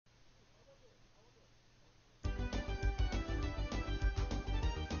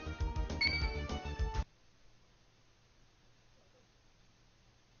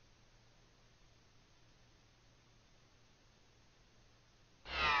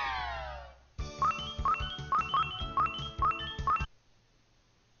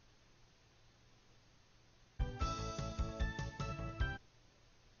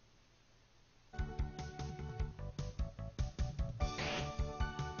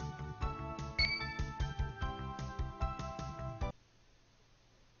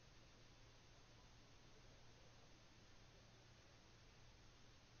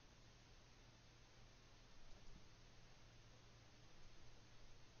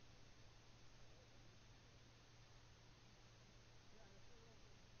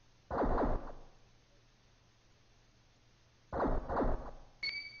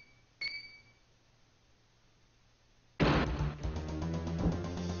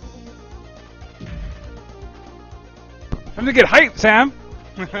Time to get hyped, Sam.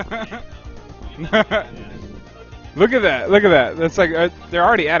 Look at that! Look at that! That's like they're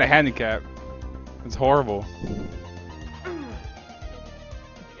already at a handicap. It's horrible.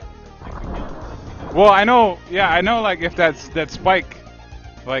 Well, I know. Yeah, I know. Like if that spike,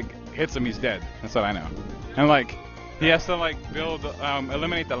 like hits him, he's dead. That's what I know. And like he has to like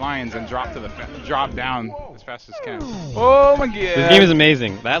eliminate the lines and drop down as fast as can. Oh my god! This game is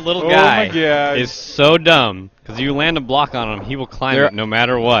amazing. That little guy is so dumb because you land a block on him, he will climb it no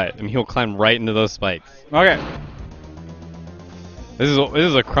matter what, and he will climb right into those spikes. Okay. This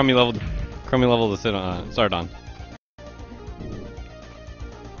is a crummy level to start on.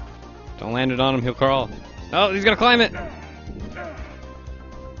 Don't land it on him, he'll crawl. Oh, he's gonna climb it.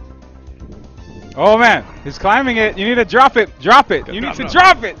 Oh man, he's climbing it. You need to drop it. Drop it. You need to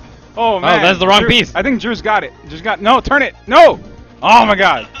drop it. Oh man. Oh, that's the wrong piece. I think Drew's got it. No, turn it. No. Oh my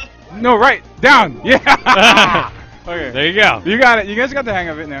god. No, right. Down. Yeah. Okay. There you go. You got it. You guys got the hang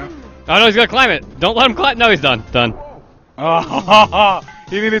of it now. Oh no, he's gonna climb it. Don't let him climb. No, he's done. Done. Oh,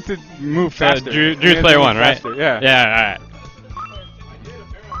 he needed to move faster. Drew's player one, right? Yeah. Yeah. All right.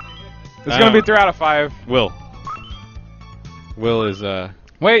 It's gonna be 3 out of 5. Will is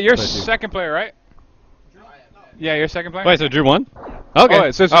Wait, you're second player, right? Yeah, you're second player. Wait, so Drew won? Okay. Oh,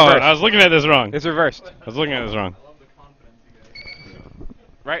 wait, so it's reversed. I was looking at this wrong. It's reversed. I was looking at this wrong.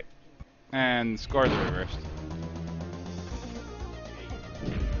 Right. And scores are reversed.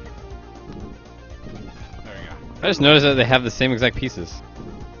 There we go. I just noticed that they have the same exact pieces.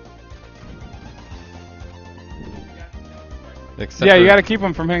 Yeah, you got to keep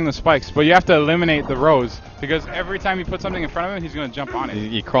him from hitting the spikes, but you have to eliminate the rows because every time you put something in front of him, he's gonna jump on it.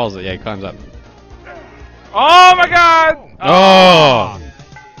 He crawls it. Yeah, he climbs up. Oh my god! Oh!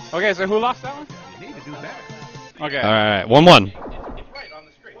 Okay, so who lost that one? Okay. All right, 1-1.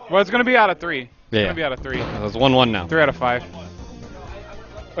 Well, it's gonna be out of 3. It's Yeah. gonna be out of 3. It's 1-1 now. 3 out of 5.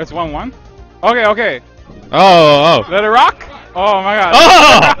 Oh, it's 1-1. Okay, okay. Oh. Let it rock. Oh my god.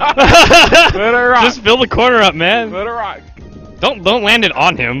 Oh! Let it rock. Just fill the corner up, man. Let it rock. Don't land it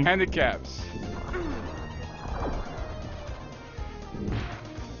on him. Handicaps.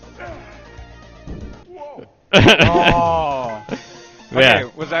 Oh. Okay, Yeah.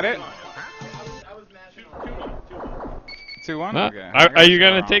 was that it? 2-1? Okay. Are you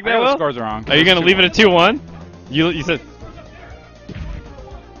gonna take that? The scores are wrong. Are you gonna leave it at 2-1? You said.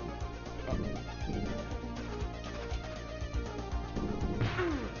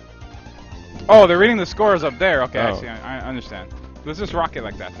 Oh, they're reading the scores up there. Okay, Oh. I see. I understand. Let's just rock it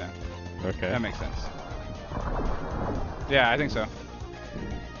like that then. Okay. That makes sense. Yeah, I think so.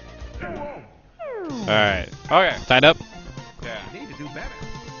 All right. Okay. Tied up. Yeah.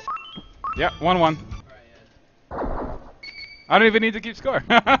 Yep, 1-1. I don't even need to keep score.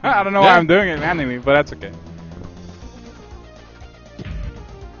 I don't know why I'm doing it manually, but that's okay.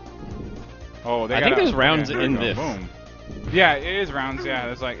 Oh, I think there's rounds in this. Boom. Yeah, it is rounds. Yeah,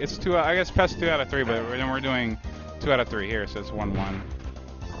 there's like it's 2. I guess past 2 out of 3, but then we're doing 2 out of 3 here, so it's 1-1.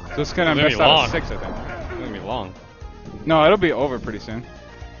 So it's gonna best out of 6, I think. It's gonna be long. No, it'll be over pretty soon.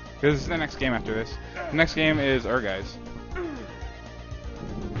 This is the next game after this. The next game is guys.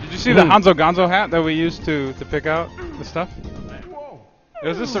 Did you see the Hanzo Gonzo hat that we used to pick out the stuff? It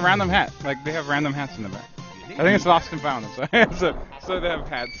was just a random hat. Like they have random hats in the back. I think it's lost and found. So they have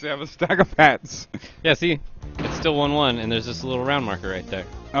hats. They have a stack of hats. Yeah, see, it's still 1-1, and there's just a little round marker right there.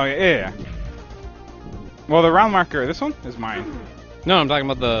 Oh yeah. Well, the round marker. This one is mine. No, I'm talking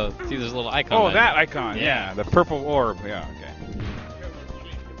about see, there's a little icon. Oh, that icon. Yeah, the purple orb. Yeah, okay.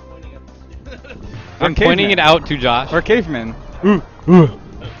 I'm pointing it out to Josh. Or caveman.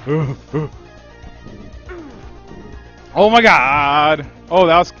 Oh my god! Oh,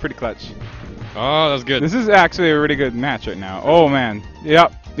 that was pretty clutch. Oh, that was good. This is actually a really good match right now. Oh man.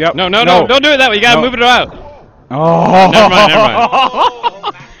 Yep. No, don't do it that way. You gotta move it out. Oh. Never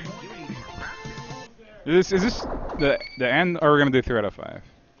mind. Is this the end, or are we gonna do 3 out of 5?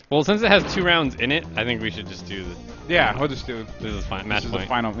 Well, since it has 2 rounds in it, I think we should just do the. Yeah, we'll just do. This is fine. Match This is point.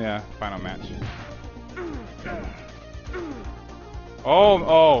 the final match.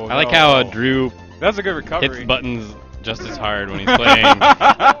 Oh. I like how Drew That's a good recovery. hits buttons just as hard when he's playing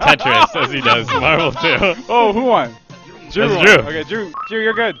Tetris as he does Marvel 2. Oh, who won? Drew That's won. Drew. Okay, Drew,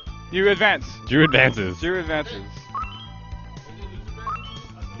 you're good. You advance. Drew advances. Drew advances.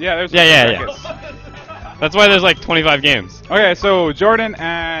 Yeah, there's Yeah. That's why there's like 25 games. Okay, so Jordan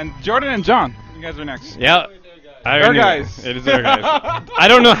and John, you guys are next. Yeah. Our guys. It is our guys. I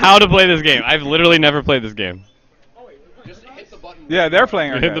don't know how to play this game. I've literally never played this game. Yeah, they're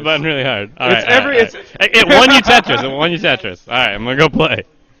playing. Hit the button really hard. All right. It won you Tetris. It won you Tetris. All right, I'm gonna go play.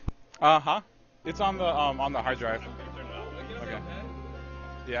 It's on the hard drive.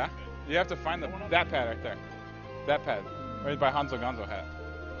 Yeah. You have to find that pad right there. That pad. Right by Hanzo Gonzo hat.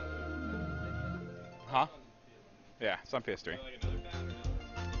 Huh? Yeah, it's on PS3.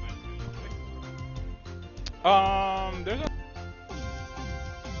 There's a...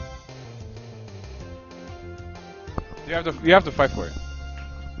 You have to fight for it.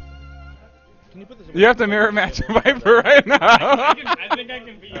 Can you put this You have to mirror match Viper right now. I think I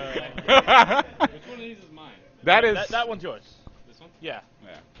can beat you. Which one of these is mine? That one's yours. This one? Yeah.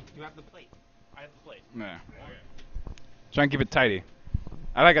 Yeah. You have the plate. I have the plate. Yeah. Try and keep it tidy.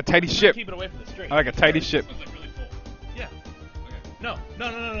 I like a tidy ship. Keep it away from the string. I like a tidy ship. It's like really full. Yeah. Okay. No.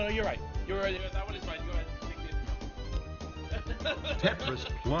 You're right. You're right. That one is fine. Go ahead. Tetris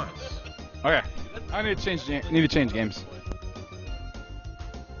Plus. Okay. I need to change games.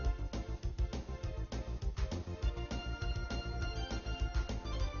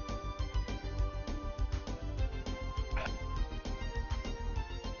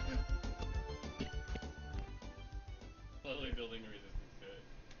 Slowly building resistance to it.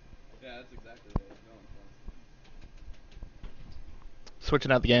 Yeah, that's exactly what it's going for.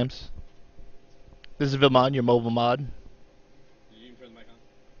 Switching out the games. This is Vilmon, your mobile mod. Did you even turn the mic on?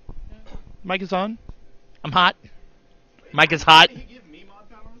 Mic is on. I'm hot. Mic is hot. Did he give me mod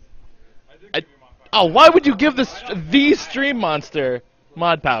powers? Oh, why would you give the Stream Monster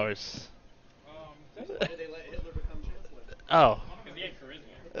mod powers? Why did they let Hitler become chancellor? Oh. Because he had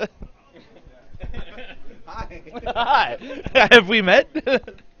charisma. Hi. Hi. Have we met? I don't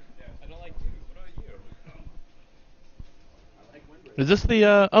like twos. What about you? I like Windbreaker. Is this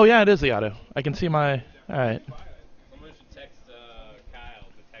the, oh yeah, it is the auto. I can see my, alright. Someone should text Kyle to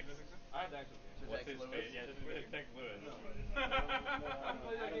text. What's his face? Yeah, just text Lewis.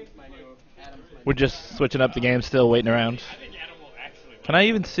 We're just switching up the game, still waiting around. I think Adam will actually. Can I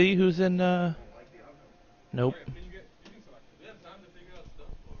even see who's in, nope.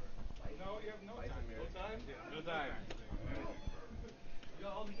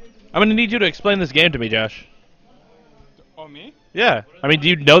 I'm gonna need you to explain this game to me, Josh. Oh, me? Yeah. I mean, do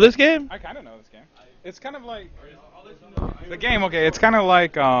you know this game? I kind of know this game. It's kind of like the game. Okay, it's kind of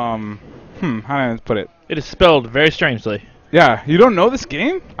like how do I put it? It is spelled very strangely. Yeah, you don't know this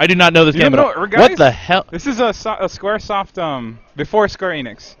game? I do not know this You game don't at know all. Urgeist? What the hell? This is a SquareSoft before Square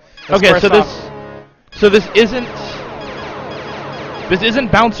Enix. Okay, so this isn't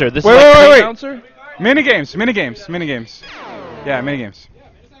Bouncer. This is like Wait. Bouncer. Minigames. Yeah, minigames.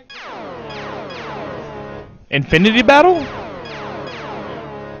 Infinity Battle?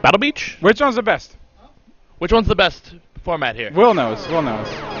 Battle Beach? Which one's the best? Which one's the best format here? Will knows. Are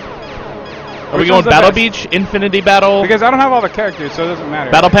we Which going one's the Battle best? Beach, Infinity Battle, Because I don't have all the characters, so it doesn't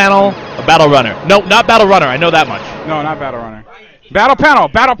matter. Battle Panel, or Battle Runner? No, not Battle Runner. I know that much. No, not Battle Runner. Battle Panel.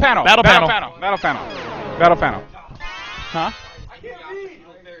 Battle Panel. Huh?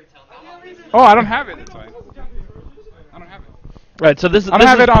 Oh, I don't have it. That's why. I don't have it. Right. So this I don't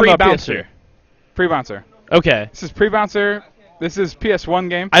have is it on the pre-Bouncer. PS3. Pre-Bouncer. Okay. This is pre-Bouncer. This is PS1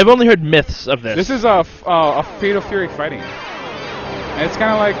 game. I've only heard myths of this. This is a Fatal Fury fighting game. And it's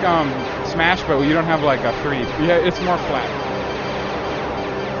kind of like Smash, but you don't have like a 3D. Yeah, it's more flat.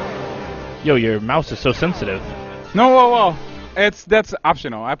 Yo, your mouse is so sensitive. No, whoa. That's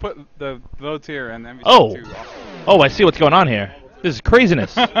optional. I put the low tier and MVC2 Oh. off. Oh, I see what's going on here. This is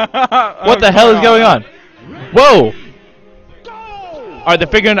craziness. What the hell is going on? Whoa! Alright, they're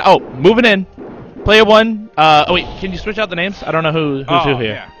figuring. Oh, moving in. Player one. Oh wait, can you switch out the names? I don't know who's who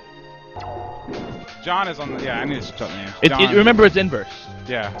here. Yeah. John is on the. Yeah, I need to switch out the name. Remember, it's inverse.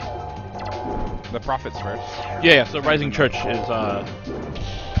 Yeah. The Prophet's first. Yeah. So Rising Church is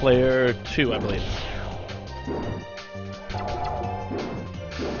player 2, I believe.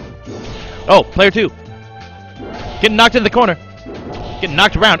 Oh, player 2. Getting knocked in the corner. Getting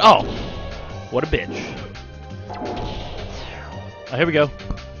knocked around. Oh, what a bitch. Oh, here we go.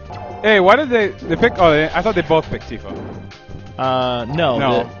 Hey, why did they pick? Oh, I thought they both picked Tifa.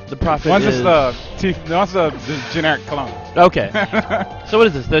 No. The Prophet One's is... just one's the generic clone. Okay. So what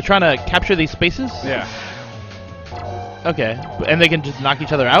is this? They're trying to capture these spaces? Yeah. Okay. And they can just knock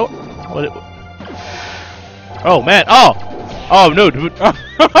each other out? What? Oh, man. Oh, no, dude.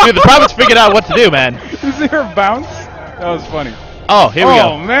 Dude, the Prophet's figured out what to do, man. You see her bounce? That was funny. Oh, here we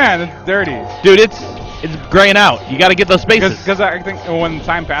go. Oh, man, it's dirty. Dude, it's graying out. You got to get those spaces. Because I think when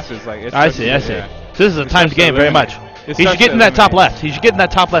time passes, like it's. I see. Yeah. So this is a timed game very much. It's He should get in that top eliminate. left. He should get in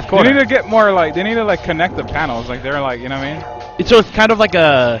that top left They corner. need to get more like they need to like connect the panels. Like they're like, you know what I mean? So it's kind of like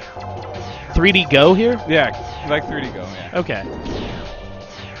a 3D Go here? Yeah, like 3D Go. Yeah. Okay.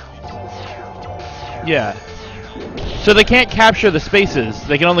 Yeah. So they can't capture the spaces.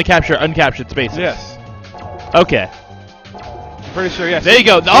 They can only capture uncaptured spaces. Yes. Okay. Pretty sure, yes. There you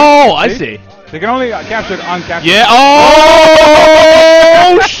go. Oh, I see. They can only capture uncaptured. Yeah. Oh!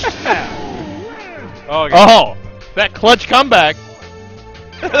 Oh, okay. Oh, that clutch comeback.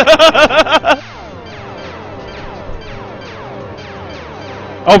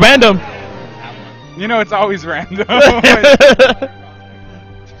 Oh, random. You know it's always random.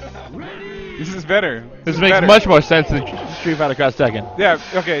 This is better. This makes much more sense than Street Fighter Cross Tekken. Yeah,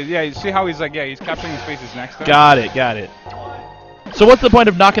 okay, yeah, you see how he's like, yeah, he's capturing his faces next to him? Got it. So what's the point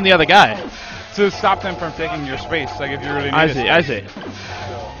of knocking the other guy? To stop them from taking your space, like if you really need I see.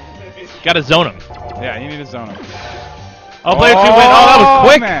 Gotta zone him. Yeah, you need to zone him. Oh, player 2 win. Oh, that was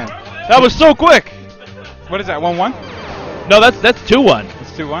quick. Man. That was so quick. What is that, 1-1? No, that's 2-1.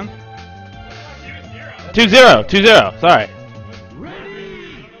 It's 2-1? 2-0. 2-0. Sorry.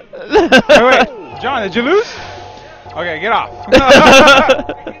 Wait, John, did you lose? Okay, get off.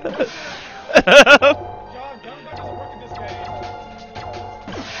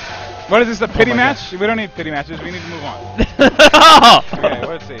 What is this, a pity match? We don't need pity matches, we need to move on. Okay,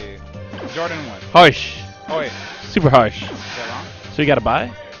 let's see. Jordan won. Harsh. Oh, wait. Super harsh. Is that wrong? So you gotta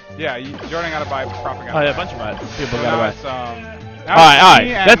buy? Yeah, Jordan gotta buy propaganda. Oh, yeah, a bunch of buys. People So gotta now buy. it's, Alright.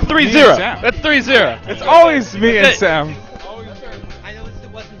 me and- That's me 3-0. and Sam. That's 3-0. It's always me and That's it. Sam. I know it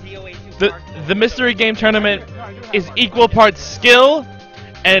wasn't DOA too The mystery game tournament is equal parts skill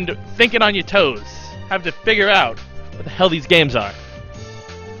and thinking on your toes. Have to figure out what the hell these games are.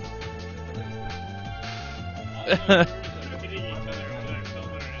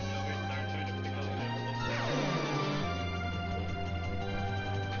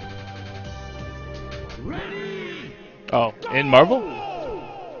 Oh, in Marvel?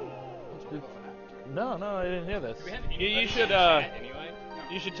 No, I didn't hear this. You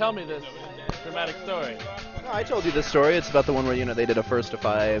should tell me this dramatic story. No, I told you this story. It's about the one where they did a 1st to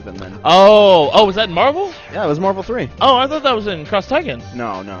 5 and then. Oh, was that in Marvel? Yeah, it was Marvel 3. Oh, I thought that was in Cross Tekken.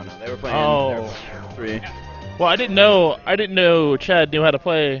 No, they were playing. Oh. 3. Well, I didn't know Chad knew how to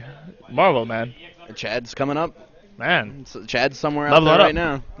play Marvel, man. And Chad's coming up. Man, So Chad's somewhere out Leveling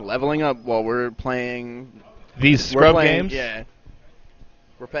there up. right now, leveling up while we're playing. these scrub games. Yeah.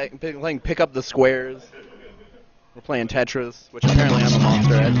 We're playing Pick Up the Squares. We're playing Tetris, which apparently I'm a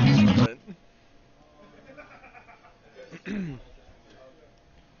monster at. But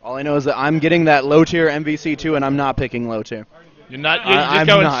all I know is that I'm getting that low tier MVC2, and I'm not picking low tier. You're not. I- You're just I'm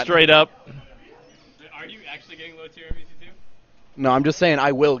going not. straight up. Are you actually getting low tier MVC2? No, I'm just saying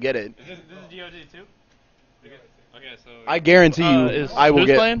I will get it. This is DOG too? Okay, so. I guarantee you, Is I will who's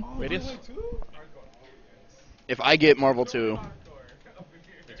get. playing? Radius. If I get Marvel 2,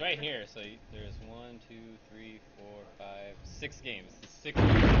 It's right here, so there's 1, 2, 3, 4, 5, 6 games. 6 All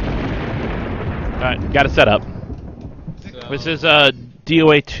right, got it set up. So This is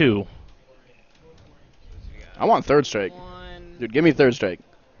DOA 2. I want third strike. 1, Dude, give me third strike.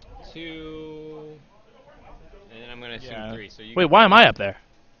 2, and then I'm gonna assume 3. So you Wait, why am I up there?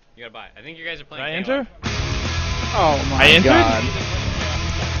 you gotta buy. I think you guys are Did playing. I KO. enter? Oh my I entered? god.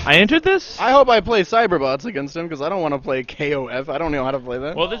 I entered this? I hope I play Cyberbots against him because I don't want to play KOF. I don't know how to play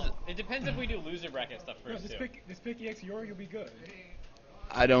that. Well, this. It depends if we do loser bracket stuff first too. This pick EX Yori, you'll be good.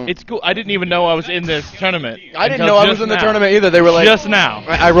 I don't. It's cool. I didn't even know I was in this tournament. I didn't until know I was just in the now. tournament either. They were like, Just now.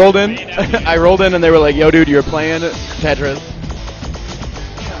 I rolled in. I rolled in and they were like, "Yo, dude, you're playing Tetris."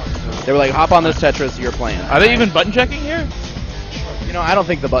 They were like, "Hop on this Tetris, you're playing." Are they even button checking here? You know, I don't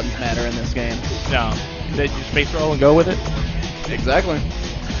think the buttons matter in this game. No. They just space roll and go with it. Exactly.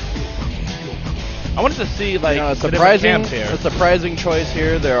 I wanted to see like You know, a the different surprising, camps here. a surprising choice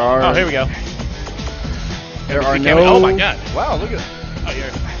here. There are. Oh, here we go. There are NBC no. camera. Oh my god. Wow, look at. Oh, here.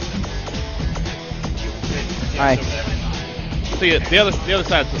 Hi. See it. The other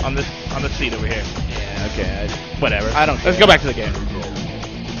side's on this seat over here. Yeah. Okay. Whatever. I don't Let's care. go back to the game.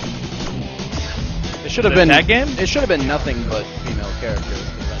 It should have The been tag game? It should have been nothing but female characters.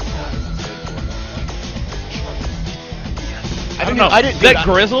 I don't know. I didn't. That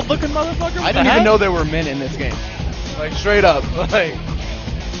grizzled looking motherfucker. I didn't even know there were men in this game. Like straight up. Like.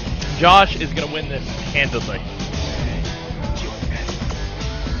 Josh is gonna win this handily.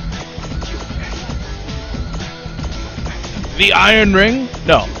 The Iron Ring?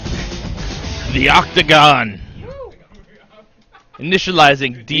 No. The Octagon.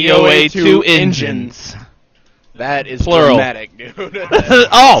 Initializing DOA2 engines. That is Plural. dramatic, dude.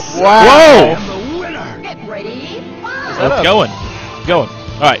 Oh! Wow. Whoa! Get ready. It's going. It's going.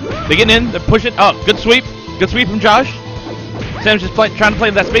 Alright, they're getting in. They're pushing. Oh, good sweep. Good sweep from Josh. Sam's just trying to play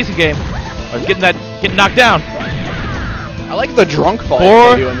that spacing game. Getting knocked down. I like the drunk fall.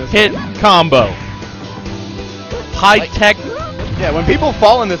 they do in this 4-hit game. combo. High tech. Yeah, when people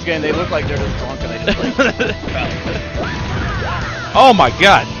fall in this game, they look like they're just drunk and they just like. Oh my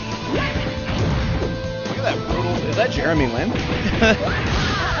god. Look at that brutal. Is that Jeremy Lin?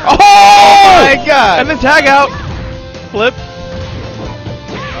 Oh my god! And then tag out. Flip.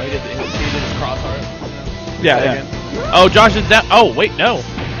 Oh, he did his crosshair. Yeah. Oh, Josh is down. Oh, wait, no.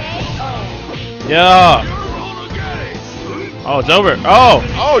 Yeah. Oh, it's over. Oh.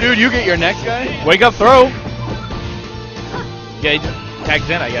 Oh, dude, you get your next guy? Wake up, throw. Yeah, he just tags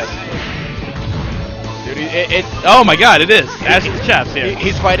in, I guess. Dude, oh my god, it is. Ask the chaps here.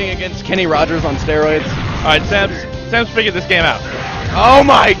 He's fighting against Kenny Rogers on steroids. Alright, Sam's figured this game out. Oh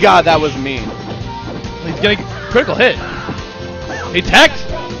my god, that was mean. He's getting critical hit. He teched?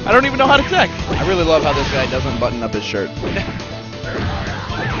 I don't even know how to tech. I really love how this guy doesn't button up his shirt.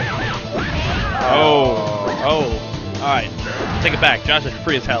 Oh. Alright. Take it back. Josh is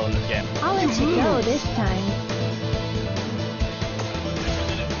free as hell in this game. I'll let you go this time.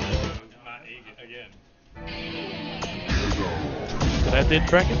 Did I hit the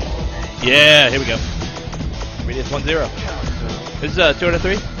bracket? Yeah, here we go. Radius 1-0. This is 2 out of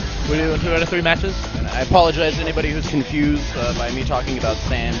 3. We're doing 2 out of 3 matches. And I apologize to anybody who's confused by me talking about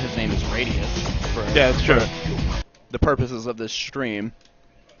Sam. His name is Radius. Yeah, it's true. The purposes of this stream.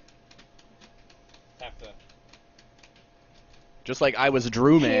 Just like I was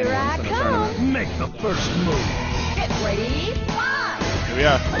Drew Man Here once in a I tournament. come. Make the first move. Get ready, fight! Here we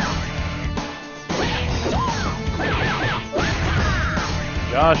are.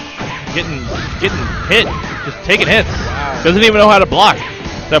 Josh getting hit. Just taking hits. Wow. Doesn't even know how to block.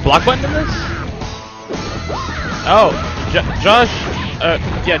 Is there a block button in this? Oh, Josh.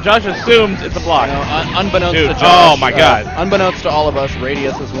 Yeah, Josh assumes it's a block. You know, unbeknownst Dude, to Josh, oh my god. Unbeknownst to all of us,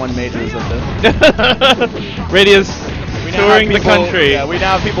 Radius has won majors at this. Radius We now touring have the people- country. Yeah, we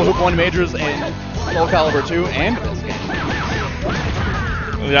now have people who've won majors in Soul Calibur 2 and this game.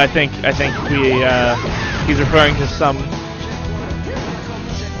 I think he's referring to some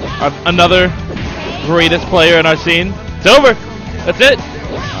another greatest player in our scene. It's over. That's it.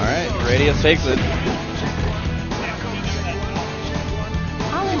 All right, Radius takes it.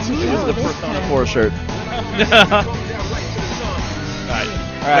 I'll let you Here's go the this Persona time. 4 shirt. Alright.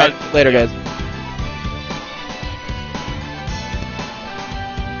 All right, later, guys.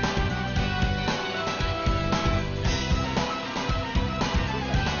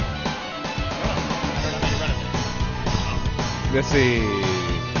 Let's see.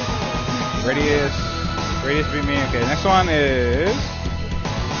 Radius beat me. Okay, next one is.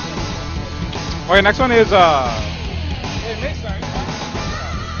 Okay, next one is Hey, Nick, sorry.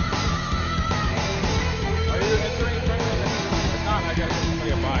 Are you entering? If not, I guess I'm gonna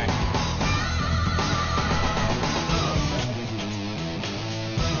get by.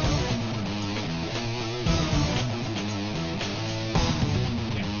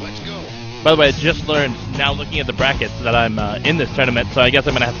 By the way, I just learned, now looking at the brackets, that I'm in this tournament, so I guess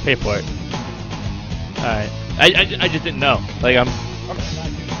I'm going to have to pay for it. Alright. I just didn't know. Like, I'm...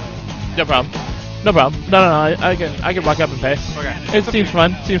 No problem. No problem. No, I can walk up and pay. Okay. It seems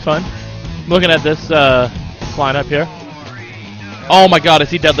fun. Seems fun. Looking at this lineup here. Oh my god, I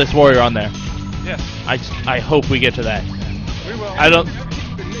see Deadliest Warrior on there. Yes. I hope we get to that. We will. I don't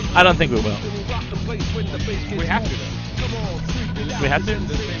think we will. We have to though. We have to?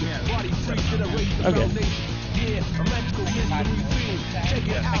 Okay.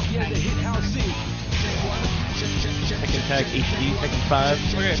 Tekken Tag HD, Tekken 5.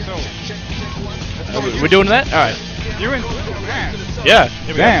 Okay, so We're doing that? Alright. you and man. Yeah.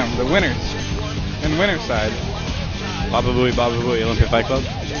 Here we go. Damn, the winners. And winner's side. Baba Booey, Olympic Fight Club.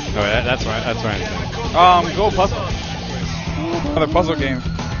 Oh, that's right. That's right. Go puzzle. Another puzzle game.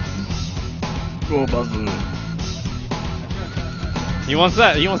 Cool buzzing. He wants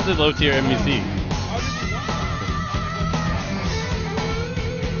that. He wants the low tier MVC.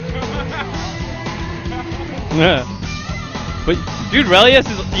 But dude, Relius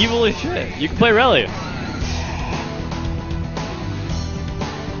is evil as shit. You can play Relius.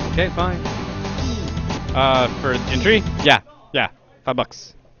 Okay, fine. For entry? Yeah,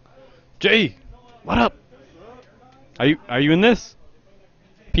 $5. Jay, what up? Are you in this?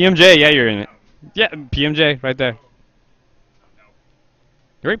 PMJ, yeah, you're in it. Yeah, PMJ, right there.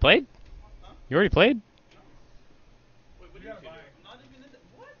 You already played? You already played?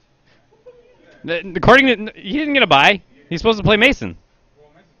 According to, he didn't get a buy. He's supposed to play Mason.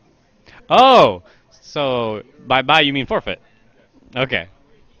 Oh, so by buy you mean forfeit? Okay.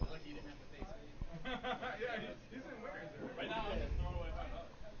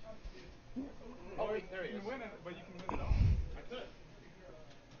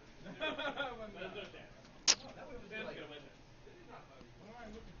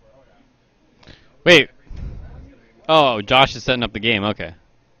 Wait. Oh, Josh is setting up the game. Okay.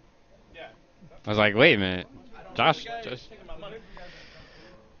 I was like, wait a minute. Josh. I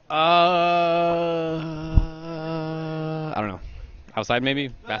don't know. Outside maybe?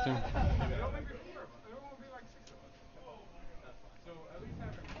 Bathroom?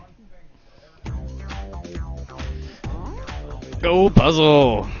 Go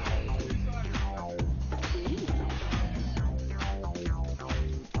puzzle!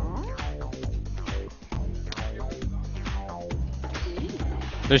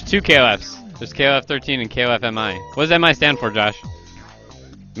 There's two KOFs. There's KOF 13 and KOF MI. What does MI stand for, Josh?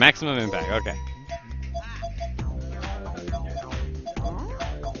 Maximum impact. Okay.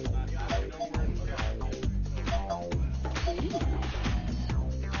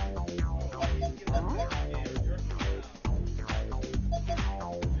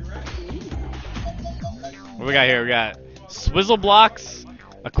 What we got here? We got swizzle blocks,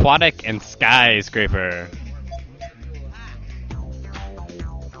 aquatic, and skyscraper.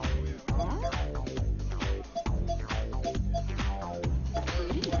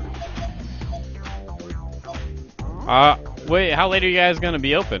 Wait, how late are you guys gonna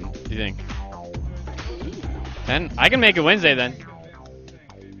be open, do you think? 10? I can make it Wednesday then.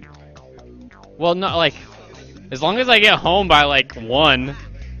 Well, not like, as long as I get home by like 1.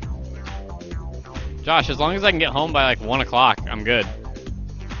 Josh, as long as I can get home by like 1 o'clock, I'm good.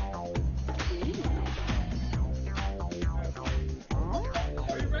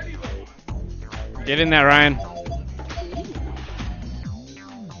 Get in there, Ryan.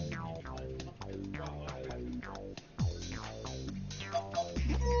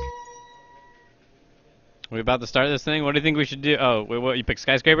 Are we about to start this thing? What do you think we should do? Oh, wait, what? You picked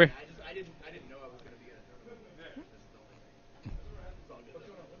skyscraper? I didn't know I was gonna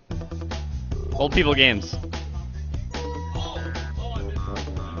be in. Old people games.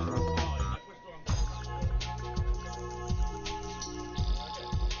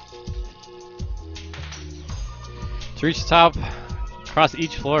 To reach the top, cross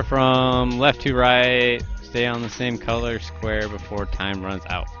each floor from left to right. Stay on the same color square before time runs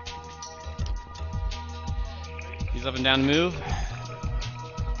out. Use up and down to move.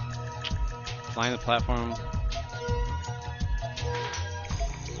 Flying the platform.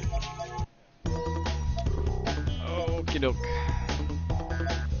 Okie doke.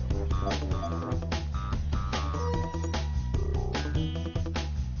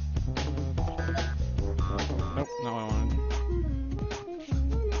 Nope, not what I wanted.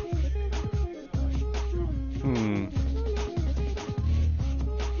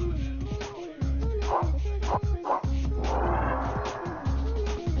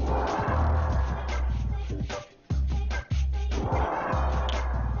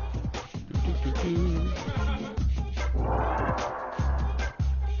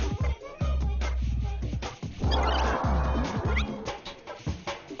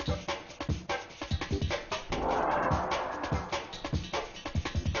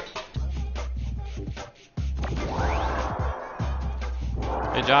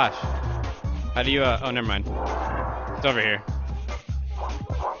 Hey Josh, how do you, oh never mind. It's over here.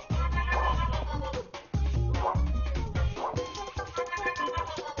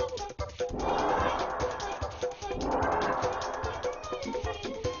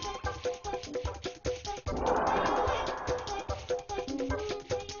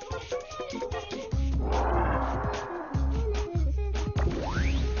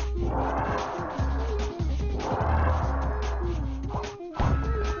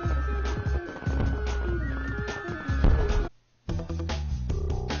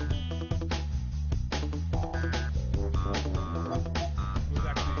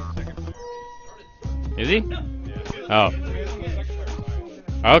 Is he? Oh.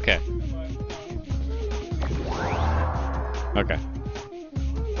 Okay. Okay.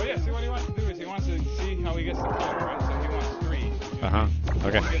 But yeah, see what he wants to do is he wants to see how he gets the color, right? So he wants 3. Uh-huh.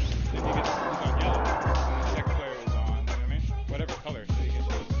 Okay. If he gets he's on yellow, and the second player is on, you know what I mean? Whatever color, so he gets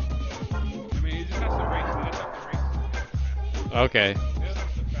those. I mean, he just has to race. He just has to race. Okay. He doesn't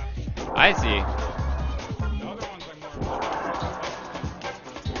have to fast. I see. The other ones are more.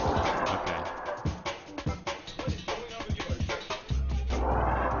 Okay.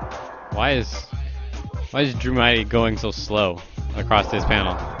 Why is Drew Mighty going so slow across this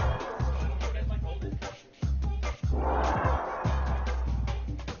panel?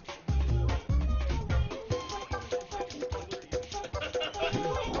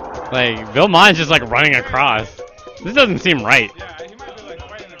 Like, Bill Mon's just like running across. This doesn't seem right. Yeah, he might be like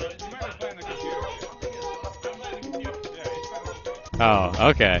fighting the computer. Yeah, Oh,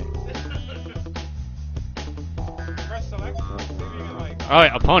 okay. Press select. See if you can like. Oh,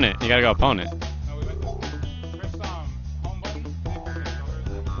 wait, opponent. You gotta go opponent. No, we went to press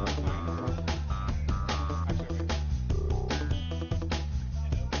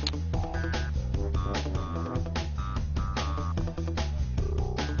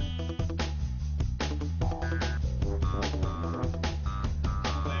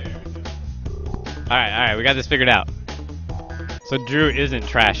Alright, we got this figured out. So Drew isn't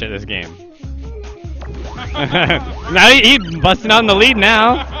trash at this game. Now he's busting on the lead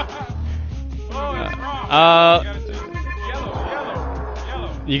now.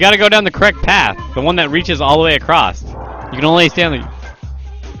 You gotta go down the correct path. The one that reaches all the way across. You can only stay on the...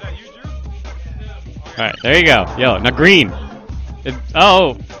 Alright, there you go. Yellow. Now green.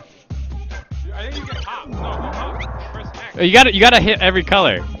 Oh. I think you can hop. No, hop. Press X. You gotta hit every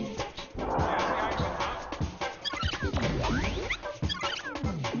color.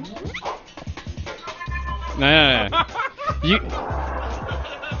 No. You.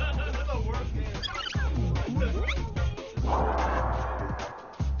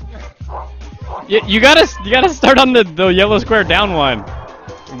 You gotta start on the yellow square down one.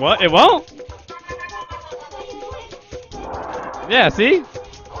 What? It won't? Yeah, see?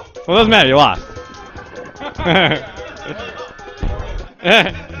 Well, it doesn't matter, you lost.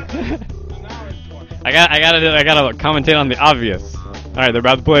 I gotta commentate on the obvious. Alright, they're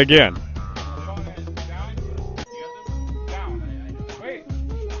about to play again.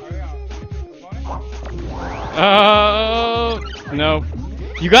 Oh no.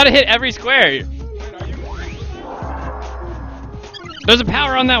 You gotta hit every square. There's a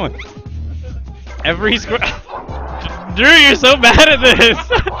power on that one. Every square. Drew, you're so bad at this.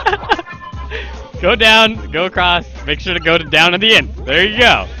 Go down, go across, make sure to go down at the end. There you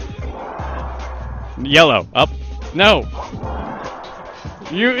go. Yellow, up. No.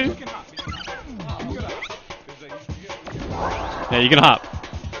 You. Yeah, you can hop.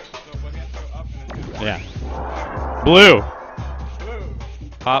 Yeah. Blue.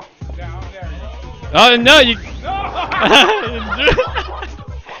 Hop. Oh no, you.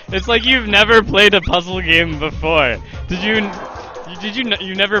 It's like you've never played a puzzle game before. You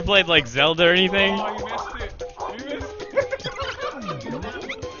never played like Zelda or anything? Oh, you missed it.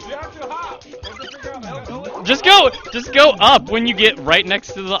 You have to hop. You have to figure out Just go up when you get right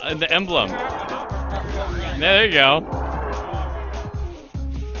next to the emblem. There you go.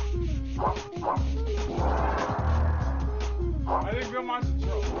 I think Bill Monster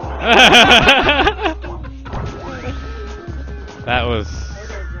troll. That was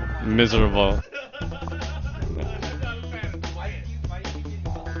miserable.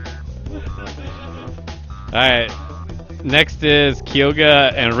 Alright, next is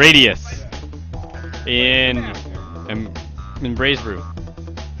Kyoga and Radius in Bracebrew.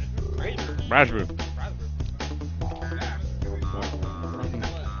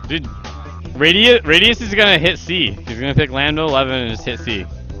 Dude, Radius is gonna hit C. He's gonna pick Lambda 11 and just hit C.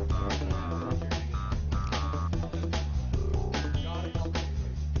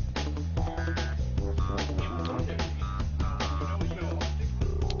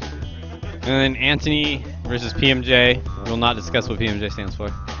 And then Anthony versus PMJ. We'll not discuss what PMJ stands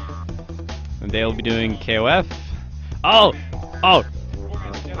for. And they'll be doing KOF. Oh!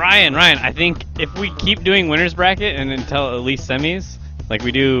 Ryan, I think if we keep doing winners bracket and until at least semis, like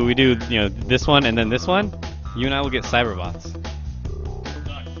we do, you know, this one and then this one, you and I will get Cyberbots.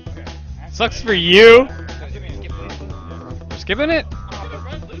 Sucks for you! We're skipping it?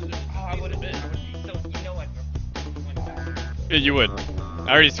 Yeah, you would.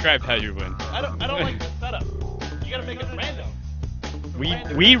 I already described how you win. I don't like this setup. You gotta make it random.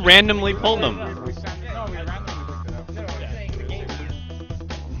 We randomly pulled them. We randomly picked it up.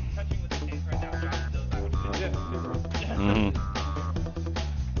 Mm-hmm.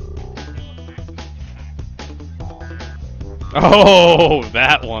 Oh,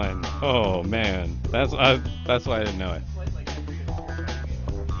 that one. Oh man, that's why I didn't know it.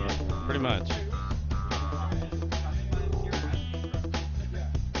 Pretty much.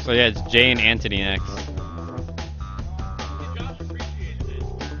 So yeah, it's Jay and Anthony next.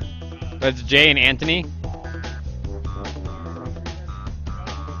 That's Jay and Anthony.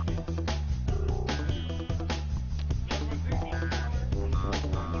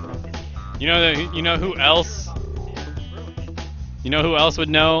 You know who else? You know who else would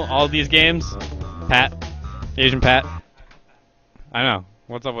know all these games? Pat, Asian Pat. I know.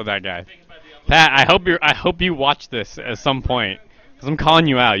 What's up with that guy? Pat, I hope you watch this at some point. Cause I'm calling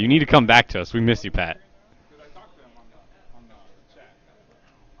you out. You need to come back to us. We miss you, Pat.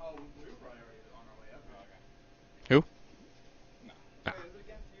 Who? Okay, I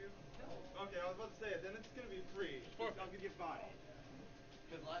was about to say it. Then it's gonna be free. I'm gonna get body.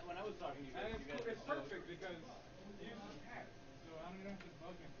 Because when I was talking to you guys, It's perfect because you use the pad, so I don't have to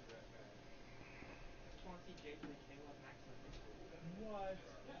bug him for that bad. What?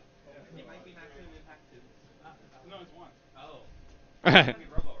 It might be maximum impact too. No, it's one. Oh. Alright,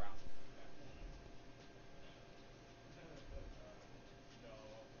 Robo round.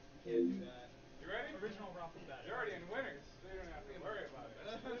 You ready?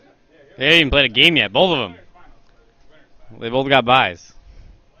 They haven't even played a game yet. Both of them. They both got buys.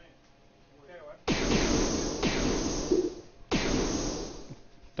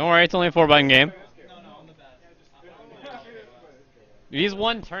 Don't worry, it's only a 4-button game. He's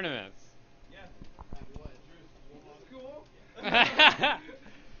won tournaments.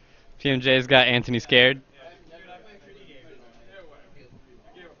 PMJ's got Anthony scared.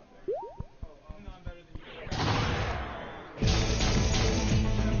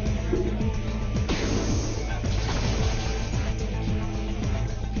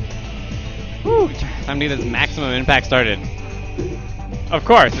 Whew, time to get this maximum impact started. Of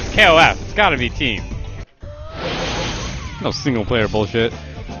course, it's KOF. It's gotta be team. No single player bullshit.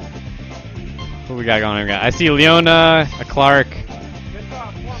 What we got going on? I see Leona, a Clark.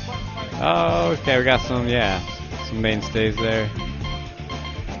 Oh, okay, we got some, yeah, some mainstays there.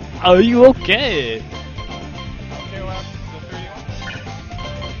 Are you okay?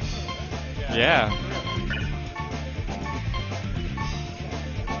 Yeah.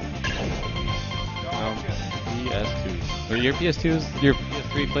 PS2s. Are your PS2s? Your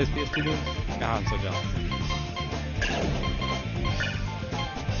PS3 plays PS2 games? God, I'm so jealous.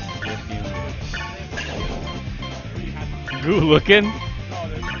 Good looking.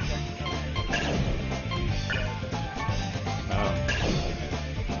 Oh.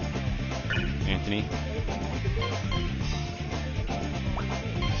 Anthony.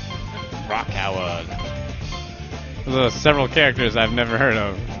 Rock Howard. Those are several characters I've never heard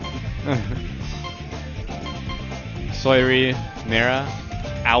of. Soiri Mira,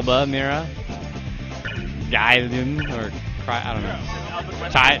 Alba Mira, Gailin, or I don't know.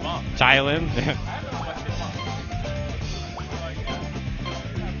 Chilin.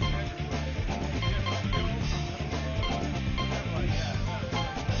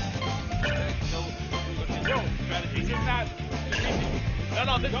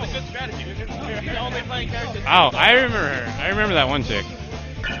 No, this is a good strategy. You're only playing characters. Oh, I remember her. I remember that one chick.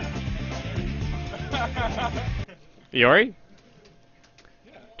 Iori?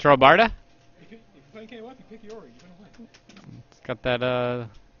 Trobarda? If you play KOF, you pick Yori. You're gonna win. It's got that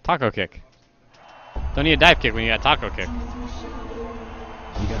taco kick. Don't need a dive kick when you got taco kick.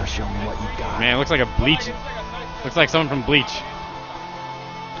 You gotta show me what you got. Man, it looks like a Bleach. Looks like someone from Bleach.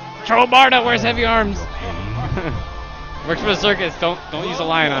 Trobarda wears heavy arms. Works for the circus. Don't use a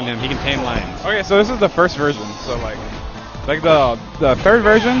lion on him. He can tame lions. Okay, so this is the first version. So like the third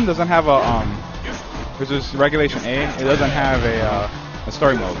version doesn't have a which is Regulation A. It doesn't have a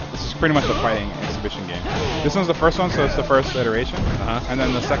story mode. This is pretty much a fighting exhibition game. This one's the first one, so it's the first iteration. And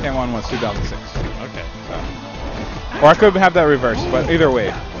then the second one was 2006. Okay. So. Or I could have that reversed, but either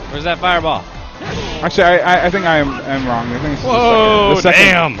way. Where's that fireball? Actually, I think I'm wrong. I think it's Whoa, the second,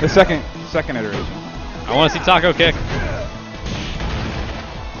 damn! The second iteration. I want to see taco kick.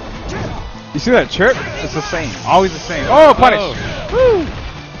 You see that chirp? It's the same. Always the same. Oh, punish! Woo!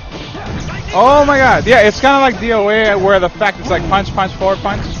 Oh my god. Yeah, it's kind of like DOA where the fact it's like punch, punch, forward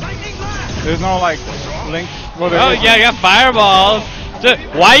punch. There's no like link. Well, Oh, yeah, I got fireballs.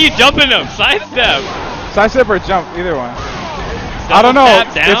 Why are you jumping them? Sidestep. Sidestep or jump, either one. I don't know.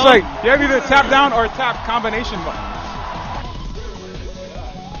 Tap down? It's like you have either tap down or tap combination buttons.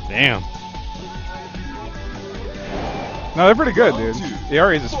 Damn. No, they're pretty good, dude.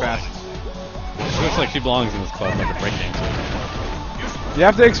 Iori is fast. She looks like she belongs in this club, like a breakdancer. You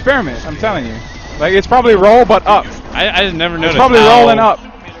have to experiment, I'm telling you. Like, it's probably roll, but up. I just never noticed. It's probably how, rolling up.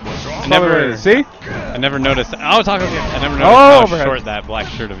 See? I never noticed. Oh, taco kick. I never noticed how short that black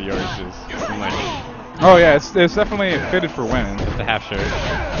shirt of yours is. I'm like, oh yeah, it's definitely fitted for women. it's a half shirt.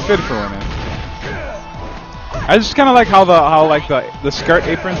 It's fitted for women. I just kind of like how the skirt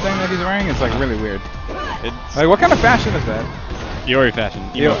apron thing that he's wearing is like really weird. It's Like, what kind of fashion is that? Iori fashion,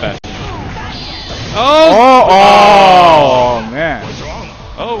 emo fashion. Oh man.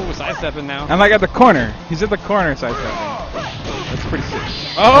 Oh, sidestepping now. And like at the corner, he's at the corner sidestepping. That's pretty sick.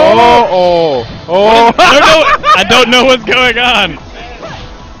 Oh! I don't know what's going on.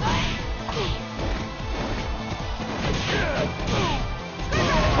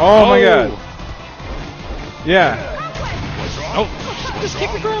 Oh my god. Yeah. Oh, just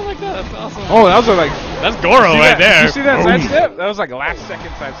kick the ground like that. That's awesome. Oh, that was like. That's Goro right there. You see that sidestep? That was like last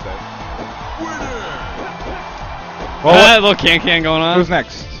second sidestep. Well, that little can going on. Who's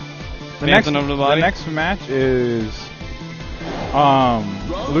next? Dancing over the body. The next match is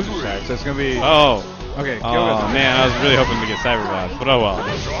loser side. So it's gonna be. Oh. Okay. Oh Kyoga's man, I was really hoping to get Cyberbots, but oh well.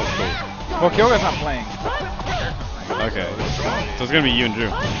 That's cool. Well, Kyoga's not playing. Okay. So it's gonna be you and Drew.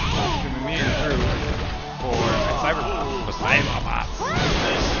 It's gonna be me and Drew for Cyberbots. For Cyberbots.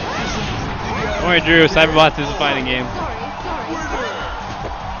 Don't worry, Drew. Cyberbots is a fighting game.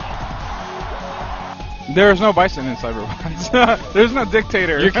 There's no bison in Cyberbots. There's no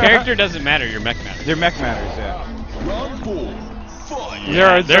dictator. Your character doesn't matter. Your mech matters. Your mech matters, yeah.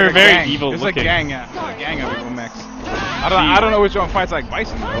 Yeah, they're like a very gang. evil It's looking. a gang, yeah. It's a gang of evil mechs. I don't know which one fights like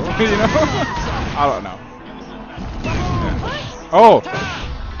bison though. You know? I don't know. Yeah. Oh.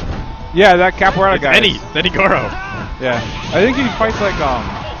 Yeah, that Capoeira It's guy. Eddie Goro. Yeah. I think he fights like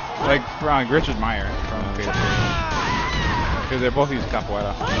Richard Meyer from Fatal Fury. Because they both use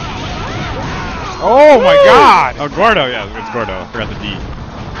Capoeira. Oh my God! Oh, Gordo. Yeah, it's Gordo. I forgot the D.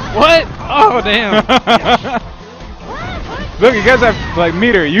 What? Oh, damn. Look, you guys have like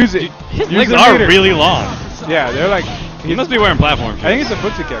meter. Use it. His Use legs the are meter. really long. Yeah, they're like. He must be wearing platform shoes. I think it's a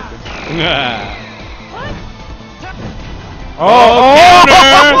footsie character.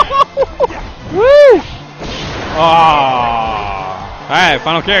 Oh, Woo! Oh. Alright,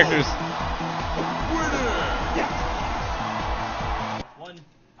 final characters.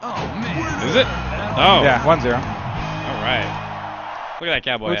 Is it? Oh. Yeah, 1-0. Alright. Look at that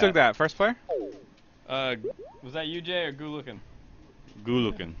cowboy. Who hat. took that? First player? Was that you, Jay, or Goo looking? Goo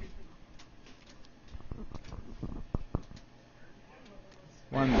looking.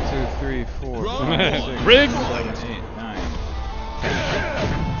 1, 2, 3, 4, 5, 6, Rigged. 7, 8, 9, 10.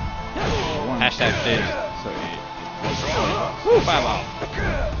 Hashtag stage. So 8. Woo, 5 out.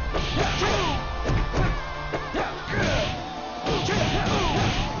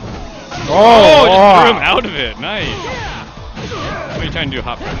 Oh, just threw him out of it. Nice. What are you trying to do?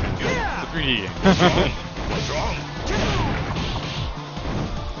 Hop pressure. It's a 3D game.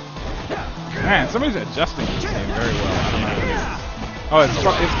 Man, somebody's adjusting this game very well. I don't know who it is. Oh, it's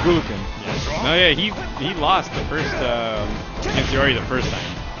Gulukin. No, yeah, he lost the first against Yori the first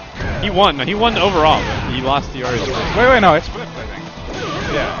time. He won. No, he won overall, but he lost to Yori the first time. Wait, no, it's flipped, I think.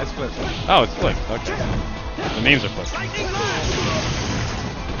 Yeah, it's flipped. Oh, it's flipped. Okay. The names are flipped.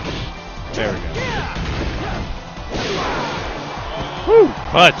 There we go. Woo!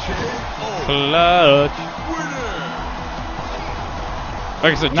 Clutch. Clutch.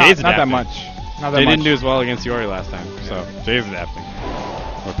 Okay, so Jay's adapting. Not that much. Not that Jay much. didn't do as well against Yori last time, so Jay's adapting.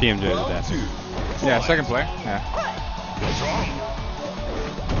 Or PMJ is adapting. Yeah, second player. Yeah.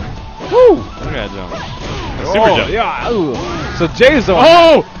 Woo! Look at that jump. Super jump. Yeah. Ooh. So Jay's the one.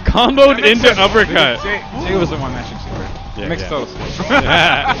 Oh! Comboed into uppercut. Jay was the one matching super. Yeah, Makes yeah. total sense.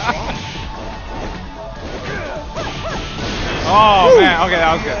 Oh man, okay,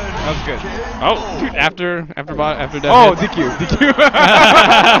 that was good. That was good. Oh, dude, after death. Oh, hits. DQ.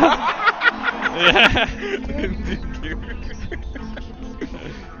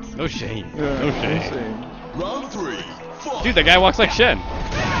 No shame. Yeah, No shame. Round 3. Dude, that guy walks like Shen.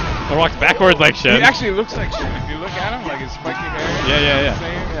 Or walks backwards like Shen. He actually looks like Shen. If you look at him, like his spiky hair. Yeah.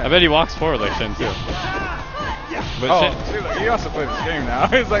 Same, I bet he walks forward like Shen too. But Oh, Shen, see, look, he also plays this game now.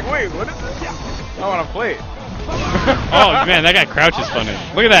 He's like, wait, what is this? I want to play it. oh man, that guy crouches funny.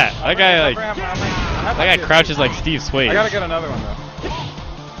 Look at that. That guy crouches like Steve Swayze. I gotta get another one though.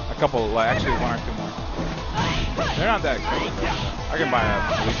 A couple, like actually 1 or 2 more. They're not that expensive. I can buy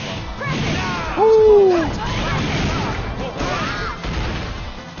at least one. Woo!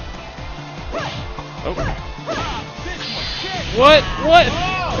 Oh. What?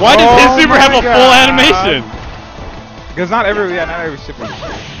 Why does his super have a full animation? Because not every super.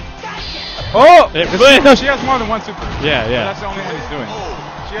 Oh! It No, she has more than one super. Yeah. That's the only one he's doing.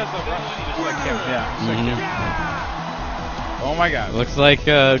 She has the rush, just like him. Yeah. Just like him. Oh my God. Looks like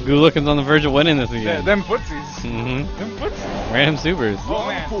Goo Lookin's on the verge of winning this again. Them footsies. Mm-hmm. Them footsies. Random supers. Oh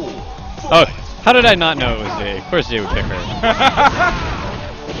man. Oh, how did I not know it was Jay? Of course Jay would pick her.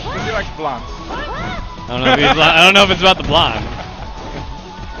 Because he likes blondes. I don't know if it's about the blonde.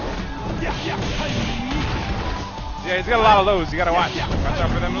 Yeah, he's got a lot of lows. You gotta watch. Watch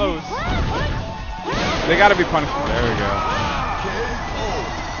out for them lows. They gotta be punished. There we go.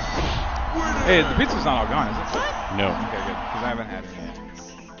 Hey, the pizza's not all gone, is it? No. Okay, good. Because I haven't had any yet.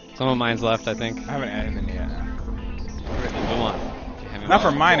 Some of mine's left, I think. I haven't had any yet. Come on. Not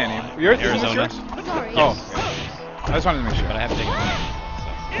for mine any. Yours? Arizona. Is this yours? Oh. Okay. I just wanted to make sure. But I haven't taken it. So,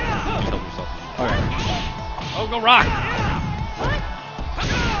 just help yourself. Okay. Oh, go rock!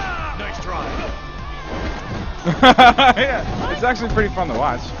 Nice try. Yeah, it's actually pretty fun to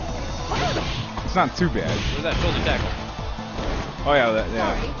watch. It's not too bad. Where's that shoulder tackle? Oh yeah,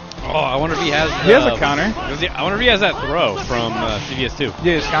 yeah. Oh, I wonder if he has. He has a counter. I wonder if he has that throw from CVS2.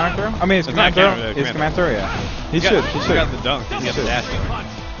 Yeah, his counter throw. I mean, his It's command not throw. counter, His command throw. Yeah. He should. He He's should. got the dunk. He's got the dash.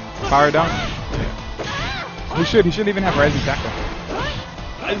 Power dunk. He should. He should even have rising tackle.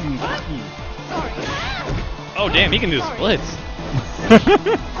 Oh damn, he can do splits.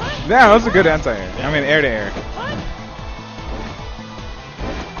 Yeah, that was a good anti-air. I mean, air to air.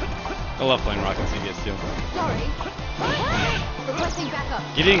 I love playing Rock and CBS too. Sorry. Requesting backup.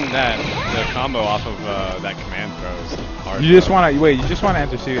 Getting the combo off of that command throw is hard. You just want to wait. You just want to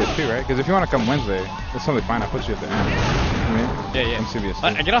enter CBS 2, right? Because if you want to come Wednesday, that's totally fine. I'll put you at the end. I mean, Yeah. in CBS 2.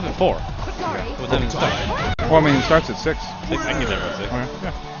 I get off at 4. Sorry. What time does it start? Well, I mean, it starts at 6. 6. I can get there at 6. Okay,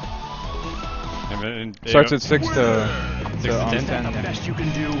 yeah. And Starts at 6 to 6 to 10. 10. Best you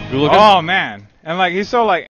can do. You look Oh man, and like he's so like